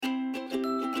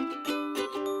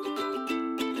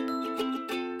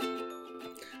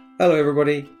Hello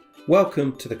everybody,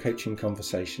 welcome to the Coaching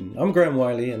Conversation. I'm Graham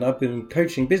Wiley and I've been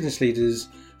coaching business leaders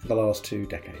for the last 2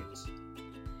 decades.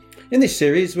 In this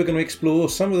series we're going to explore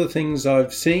some of the things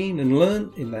I've seen and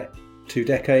learned in that 2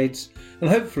 decades and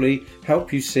hopefully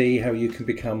help you see how you can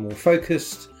become more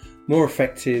focused, more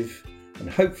effective and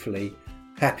hopefully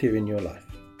happier in your life.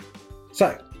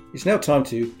 So it's now time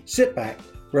to sit back,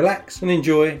 relax and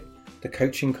enjoy the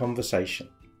Coaching Conversation.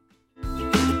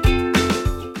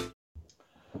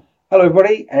 Hello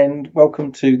everybody and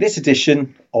welcome to this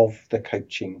edition of the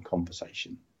Coaching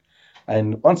Conversation.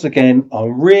 And once again,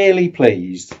 I'm really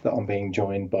pleased that I'm being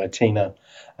joined by Tina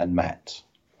and Matt.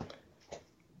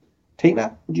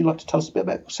 Tina, would you like to tell us a bit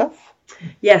about yourself?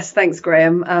 Yes, thanks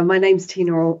Graham. My name's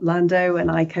Tina Orlando and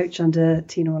I coach under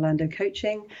Tina Orlando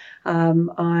Coaching.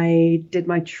 I did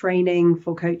my training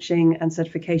for coaching and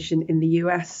certification in the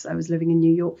US. I was living in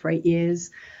New York for 8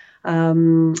 years.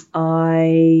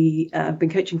 I have been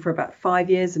coaching for about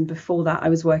 5 years, and before that I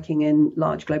was working in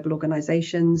large global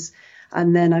organizations,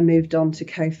 and then I moved on to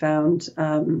co-found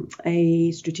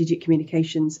a strategic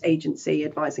communications agency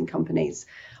advising companies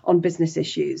on business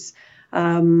issues.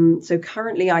 So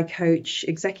currently I coach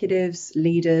executives,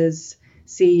 leaders,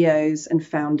 CEOs and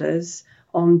founders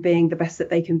on being the best that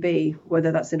they can be,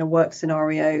 whether that's in a work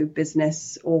scenario,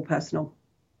 business or personal.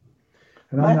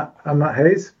 And I'm Matt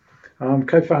Hayes. I'm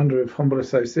co-founder of Humble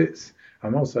Associates.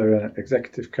 I'm also an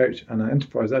executive coach and an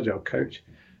enterprise agile coach.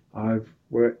 I've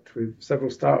worked with several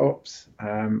startups,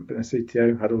 been a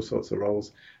CTO, had all sorts of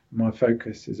roles. My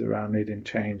focus is around leading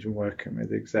change and working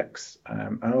with execs,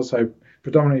 and also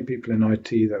predominantly people in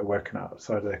IT that are working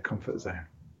outside of their comfort zone.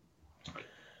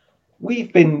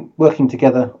 We've been working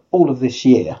together all of this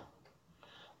year,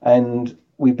 and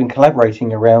we've been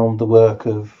collaborating around the work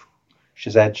of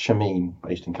Shazad Shamin,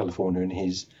 based in California, and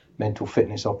his mental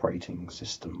fitness operating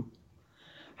system.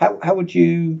 How would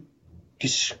you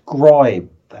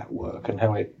describe that work and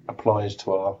how it applies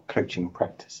to our coaching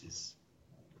practices?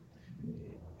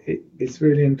 It's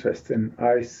really interesting.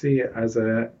 I see it as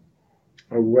a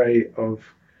way of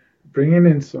bringing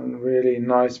in some really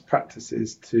nice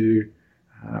practices to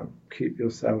keep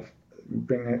yourself,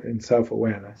 bring it in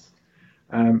self-awareness,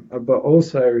 but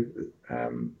also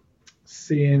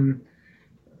seeing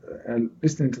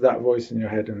listening to that voice in your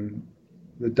head and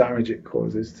the damage it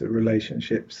causes to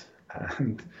relationships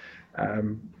and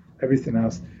everything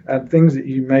else, and things that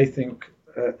you may think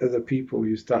other people,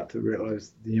 you start to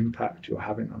realize the impact you're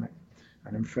having on it.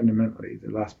 And then fundamentally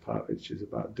the last part, which is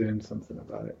about doing something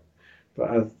about it. But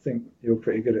I think you're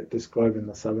pretty good at describing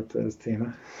the saboteurs,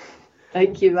 Tina.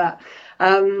 Thank you, Matt.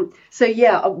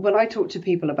 So when I talk to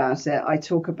people about it, I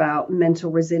talk about mental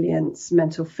resilience,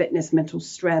 mental fitness, mental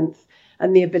strength,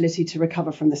 and the ability to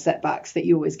recover from the setbacks that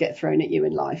you always get thrown at you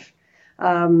in life.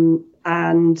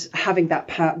 And having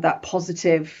that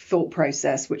positive thought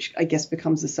process, which I guess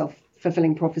becomes a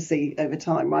self-fulfilling prophecy over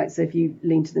time, right? So if you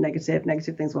lean to the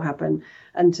negative things will happen,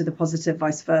 and to the positive,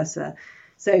 vice versa.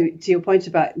 So to your point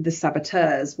about the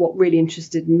saboteurs, what really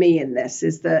interested me in this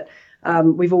is that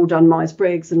we've all done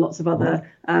Myers-Briggs and lots of other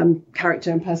character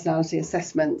and personality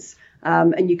assessments,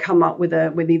 and you come up with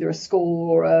either a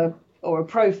score or a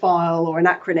profile or an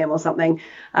acronym or something.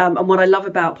 And what I love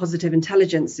about positive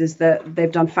intelligence is that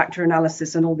they've done factor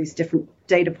analysis on all these different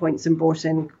data points and brought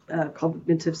in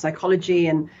cognitive psychology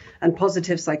and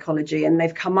positive psychology. And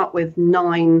they've come up with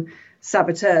 9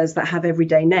 saboteurs that have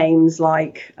everyday names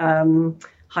like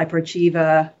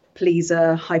hyperachiever,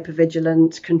 pleaser,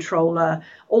 hypervigilant, controller,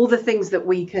 all the things that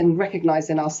we can recognize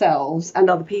in ourselves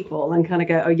and other people and kind of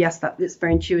go, oh yes, it's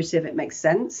very intuitive, it makes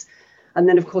sense. And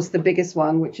then, of course, the biggest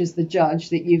one, which is the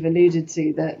judge that you've alluded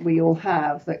to, that we all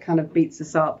have, that kind of beats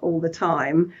us up all the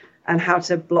time, and how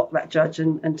to block that judge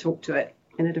and talk to it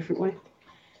in a different way.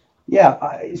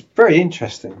 Yeah, it's very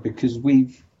interesting because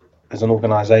we've, as an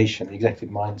organisation, the Executive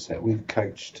Mindset, we've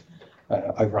coached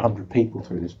over 100 people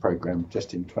through this programme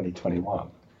just in 2021.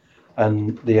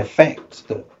 And the effect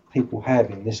that people have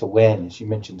in this awareness, you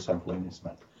mentioned self-awareness,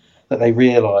 Matt, that they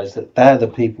realise that they're the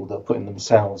people that are putting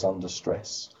themselves under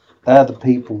stress. They're the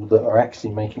people that are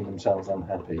actually making themselves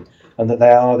unhappy, and that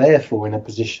they are therefore in a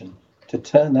position to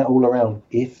turn that all around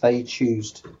if they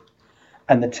choose to.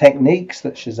 And the techniques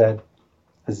that Shazad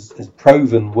has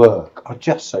proven work are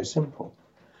just so simple.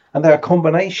 And they're a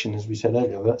combination, as we said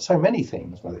earlier, of so many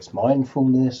things, whether it's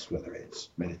mindfulness, whether it's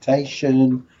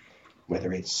meditation,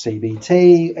 whether it's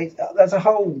CBT. There's a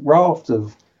whole raft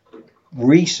of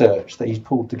research that he's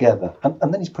pulled together.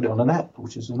 And then he's put it on an app,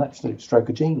 which is an absolute stroke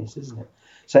of genius, isn't it?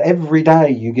 So every day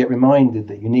you get reminded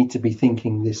that you need to be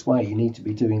thinking this way, you need to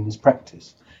be doing this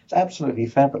practice. It's absolutely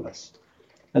fabulous.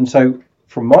 And so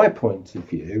from my point of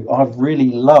view, I've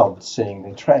really loved seeing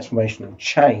the transformational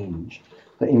change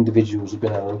that individuals have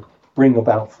been able to bring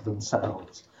about for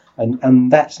themselves. And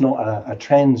that's not a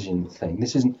transient thing.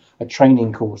 This isn't a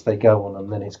training course they go on and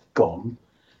then it's gone.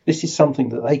 This is something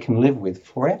that they can live with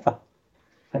forever.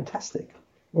 Fantastic.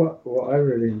 What I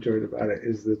really enjoyed about it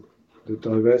is the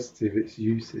diversity of its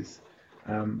uses.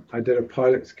 I did a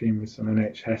pilot scheme with some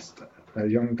NHS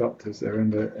young doctors. They're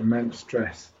under immense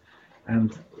stress,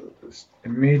 and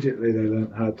immediately they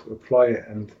learned how to apply it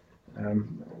and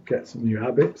get some new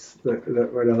habits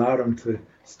that would allow them to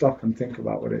stop and think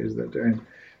about what it is they're doing.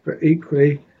 But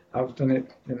equally, I've done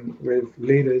it with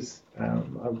leaders. I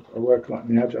work a lot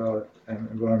in the agile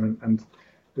environment, and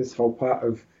this whole part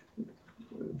of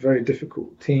very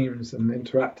difficult teams and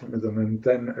interacting with them, and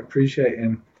then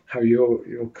appreciating how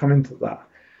you're coming to that,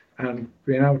 and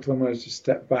being able to almost just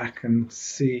step back and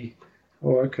see,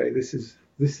 oh, okay, this is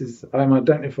I'm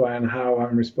identifying how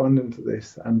I'm responding to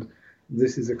this, and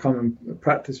this is a common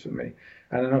practice for me.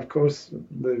 And then, of course,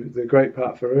 the great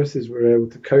part for us is we're able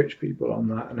to coach people on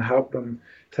that and help them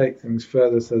take things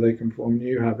further so they can form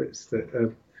new habits that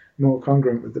are more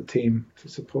congruent with the team to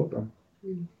support them.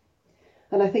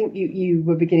 And I think you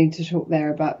were beginning to talk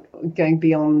there about going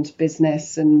beyond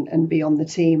business and beyond the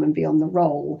team and beyond the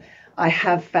role. I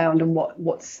have found, and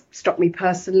what's struck me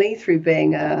personally through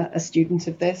being a student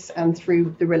of this and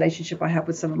through the relationship I have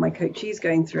with some of my coachees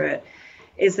going through it,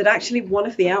 is that actually one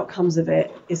of the outcomes of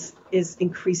it is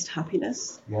increased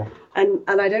happiness. Yeah. And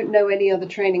I don't know any other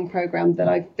training program that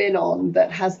I've been on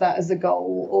that has that as a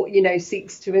goal, or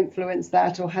seeks to influence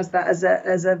that, or has that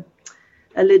as a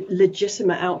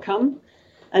legitimate outcome.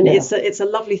 And yeah. it's a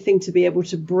lovely thing to be able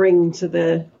to bring to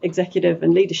the executive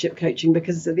and leadership coaching,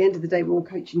 because at the end of the day, we're all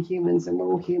coaching humans, and we're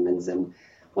all humans, and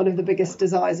one of the biggest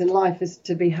desires in life is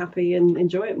to be happy and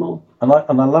enjoy it more. And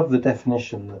I love the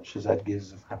definition that Shazad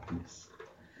gives of happiness.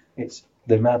 It's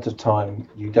the amount of time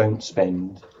you don't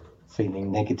spend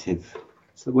feeling negative.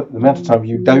 So the amount of time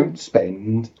you don't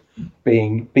spend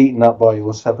being beaten up by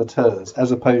your saboteurs,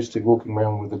 as opposed to walking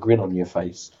around with a grin on your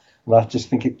face. And I just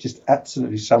think it just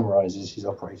absolutely summarises his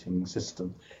operating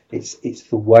system. It's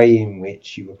the way in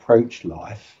which you approach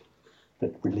life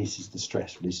that releases the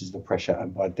stress, releases the pressure,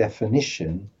 and by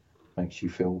definition makes you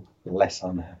feel less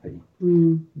unhappy.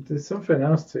 There's something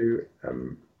else too.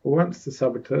 Once the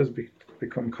saboteurs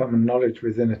become common knowledge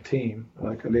within a team,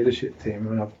 like a leadership team,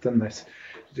 and I've done this,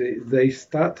 they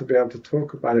start to be able to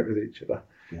talk about it with each other.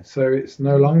 Yeah. So it's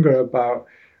no longer about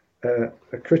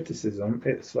a criticism.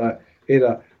 It's like,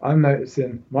 either I'm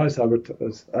noticing my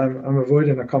saboteurs, I'm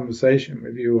avoiding a conversation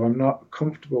with you, I'm not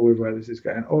comfortable with where this is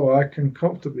going, or I can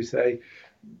comfortably say,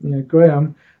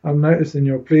 Graham, I'm noticing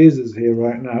your pleasers here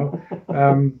right now.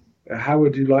 How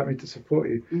would you like me to support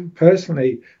you?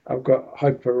 Personally, I've got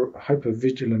hyper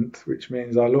vigilant, which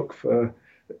means I look for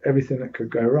everything that could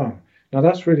go wrong. Now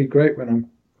that's really great when I'm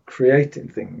creating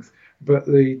things, but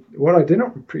what I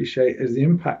didn't appreciate is the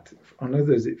impact on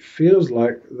others. It feels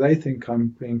like they think I'm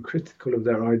being critical of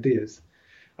their ideas,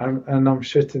 and I'm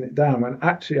shutting it down, when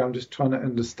actually I'm just trying to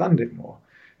understand it more.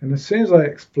 And as soon as I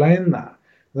explain that,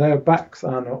 their backs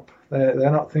aren't up.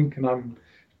 They're not thinking I'm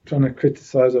trying to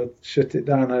criticize or shut it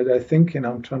down. They're thinking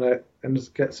I'm trying to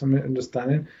get some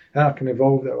understanding, and I can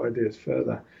evolve their ideas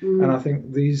further. And I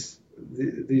think these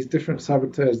different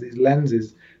saboteurs, these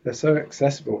lenses, they're so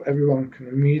accessible. Everyone can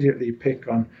immediately pick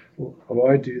on, oh,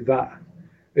 I do that.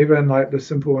 Even like the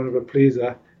simple one of a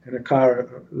pleaser in a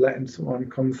car, letting someone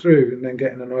come through and then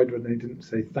getting annoyed when they didn't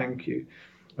say thank you.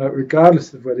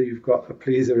 Regardless of whether you've got a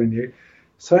pleaser in you,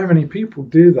 so many people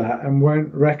do that and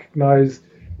won't recognise,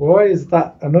 why is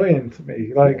that annoying to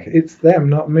me? Like, it's them,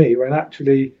 not me, when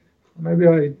actually maybe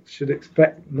I should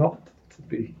expect not to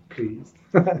be pleased.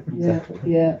 Exactly.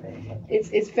 Yeah.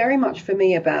 It's very much for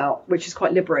me about, which is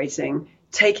quite liberating,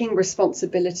 taking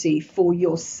responsibility for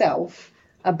yourself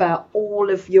about all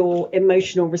of your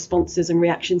emotional responses and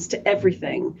reactions to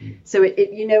everything. So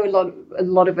a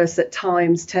lot of us at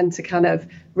times tend to kind of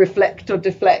reflect or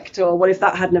deflect, or what if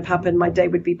that hadn't have happened, my day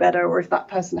would be better, or if that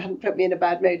person hadn't put me in a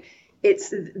bad mood.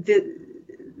 It's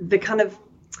the kind of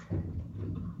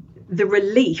the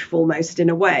relief almost, in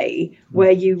a way,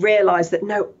 where you realize that,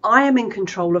 no, I am in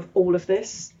control of all of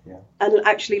this. Yeah. And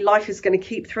actually life is going to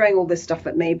keep throwing all this stuff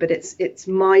at me, but it's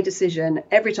my decision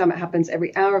every time it happens,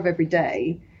 every hour of every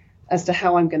day, as to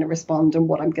how I'm going to respond and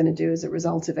what I'm going to do as a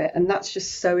result of it. And that's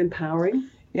just so empowering.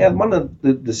 Yeah, one of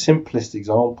the simplest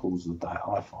examples of that,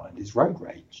 I find, is road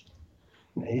rage.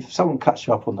 If someone cuts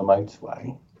you up on the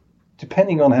motorway,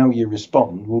 depending on how you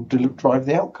respond will drive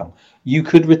the outcome. You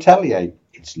could retaliate.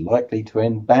 It's likely to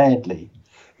end badly.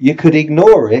 You could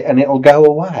ignore it and it'll go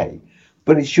away.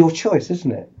 But it's your choice,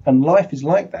 isn't it? And life is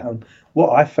like that. And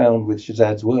what I found with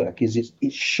Shazad's work is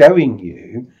it's showing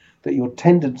you that your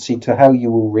tendency to how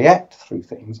you will react through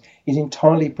things is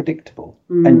entirely predictable,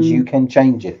 and you can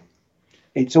change it.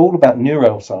 It's all about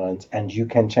neuroscience, and you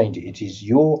can change it. It is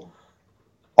your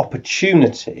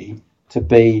opportunity to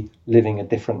be living a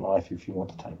different life if you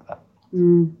want to take that.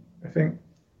 I think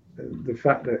the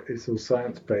fact that it's all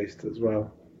science-based as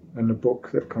well, and the book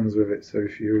that comes with it, so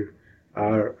if you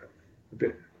are a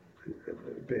bit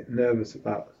nervous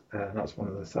about, that's one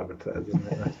of the saboteurs, isn't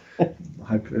it? The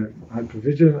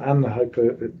hypervigilant and the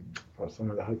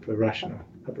hyper-rational.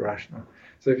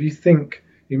 So if you think,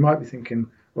 you might be thinking,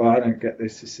 well, I don't get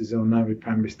this is all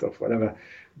namby-pamby stuff, whatever,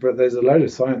 but there's a load of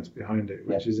science behind it,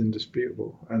 which is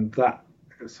indisputable, and that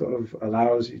sort of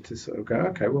allows you to sort of go,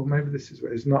 okay, well, maybe this is,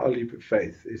 it's not a leap of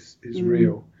faith, it's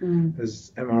real.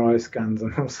 There's MRI scans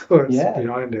and all sorts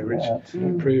behind it, which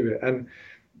prove it, and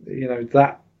you know,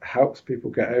 that helps people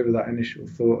get over that initial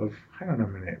thought of, hang on a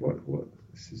minute, what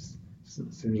this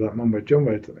seems like mumbo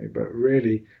jumbo to me, but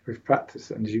really with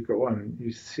practice and as you go on,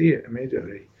 you see it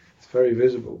immediately. It's very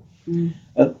visible.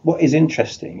 What is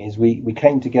interesting is we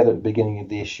came together at the beginning of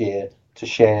this year to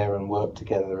share and work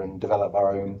together and develop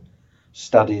our own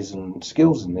studies and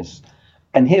skills in this,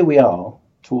 and here we are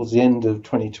towards the end of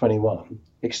 2021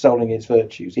 extolling its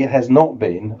virtues. It has not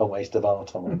been a waste of our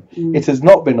time. It has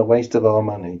not been a waste of our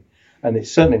money, and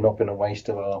it's certainly not been a waste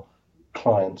of our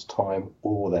clients' time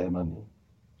or their money.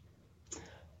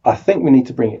 I think we need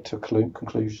to bring it to a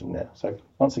conclusion now. So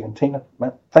once again, Tina,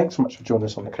 Matt, thanks so much for joining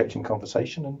us on the Coaching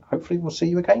Conversation, and hopefully we'll see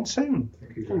you again soon.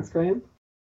 Thank you. Thanks, Graham.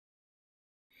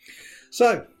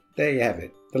 So there you have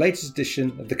it, the latest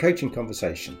edition of the Coaching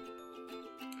Conversation.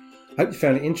 Hope you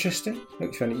found it interesting.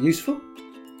 Hope you found it useful.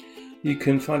 You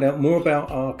can find out more about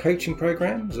our coaching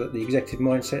programs at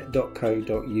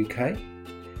theexecutivemindset.co.uk.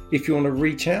 If you want to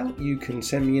reach out, you can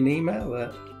send me an email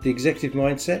at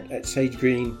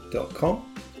theexecutivemindset@sagegreen.com.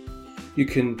 You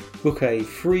can book a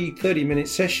free 30-minute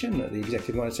session at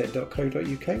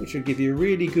theexecutivemindset.co.uk, which will give you a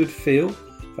really good feel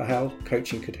for how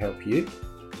coaching could help you.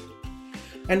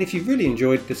 And if you've really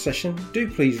enjoyed the session, do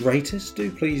please rate us,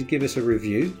 do please give us a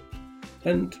review.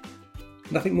 And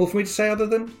nothing more for me to say other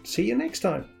than see you next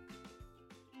time.